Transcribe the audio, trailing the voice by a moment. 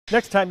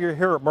Next time you're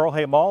here at Merle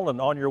Hay Mall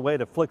and on your way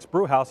to Flick's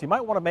Brewhouse, you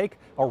might want to make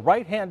a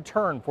right-hand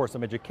turn for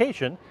some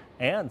education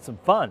and some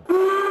fun.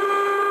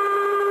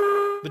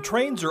 The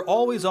trains are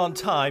always on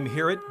time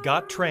here at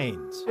Got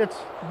Trains. It's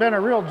been a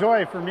real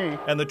joy for me.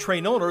 And the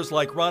train owners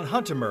like Ron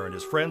Huntimer and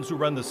his friends who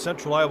run the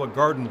Central Iowa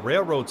Garden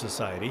Railroad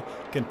Society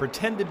can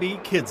pretend to be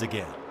kids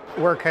again.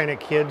 We're kind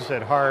of kids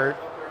at heart,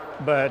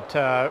 but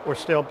we're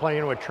still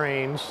playing with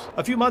trains.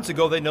 A few months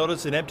ago, they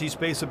noticed an empty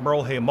space at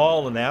Merle Hay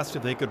Mall and asked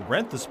if they could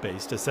rent the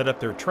space to set up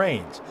their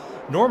trains.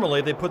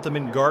 Normally, they put them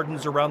in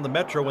gardens around the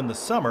metro in the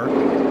summer.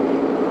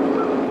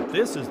 But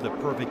this is the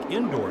perfect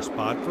indoor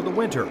spot for the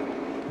winter.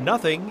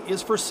 Nothing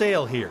is for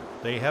sale here.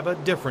 They have a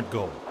different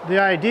goal. The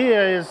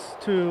idea is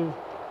to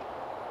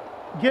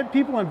get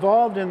people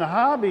involved in the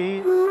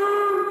hobby.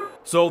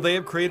 So they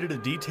have created a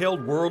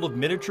detailed world of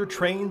miniature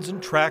trains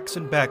and tracks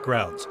and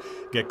backgrounds.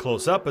 Get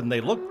close up and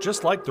they look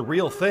just like the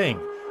real thing.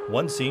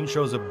 One scene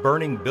shows a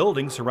burning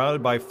building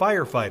surrounded by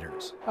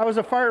firefighters. I was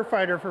a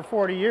firefighter for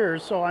 40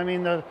 years, so I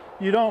mean,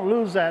 you don't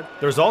lose that.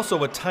 There's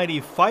also a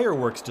tiny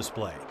fireworks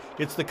display.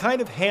 It's the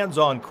kind of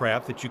hands-on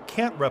craft that you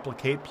can't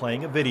replicate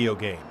playing a video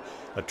game.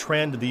 A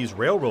trend these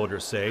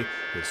railroaders say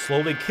is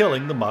slowly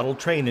killing the model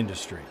train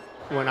industry.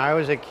 When I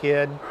was a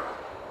kid,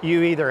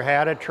 you either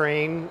had a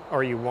train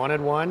or you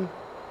wanted one,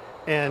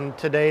 and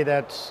today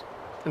that's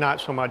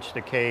not so much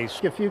the case.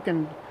 If you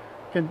can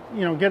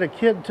get a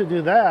kid to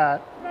do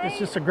that, it's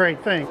just a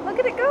great thing. Look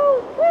at it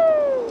go!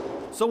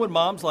 Woo! So when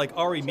moms like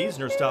Ari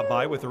Meisner stop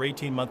by with her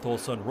 18-month-old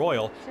son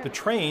Royal, the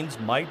trains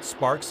might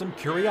spark some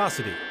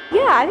curiosity.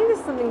 Yeah, I think this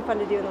is something fun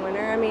to do in the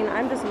winter. I mean,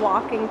 I'm just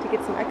walking to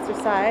get some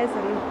exercise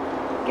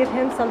and give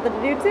him something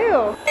to do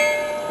too.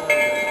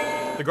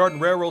 The Garden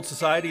Railroad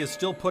Society is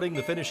still putting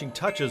the finishing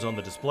touches on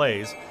the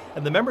displays,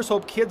 and the members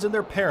hope kids and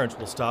their parents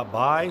will stop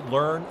by,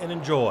 learn, and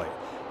enjoy,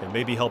 and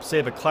maybe help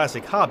save a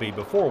classic hobby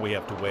before we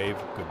have to wave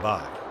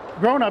goodbye.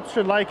 Grown-ups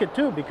should like it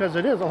too because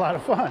it is a lot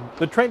of fun.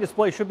 The train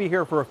display should be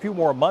here for a few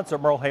more months at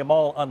Merle Hay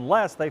Mall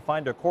unless they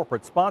find a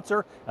corporate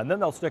sponsor, and then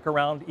they'll stick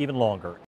around even longer.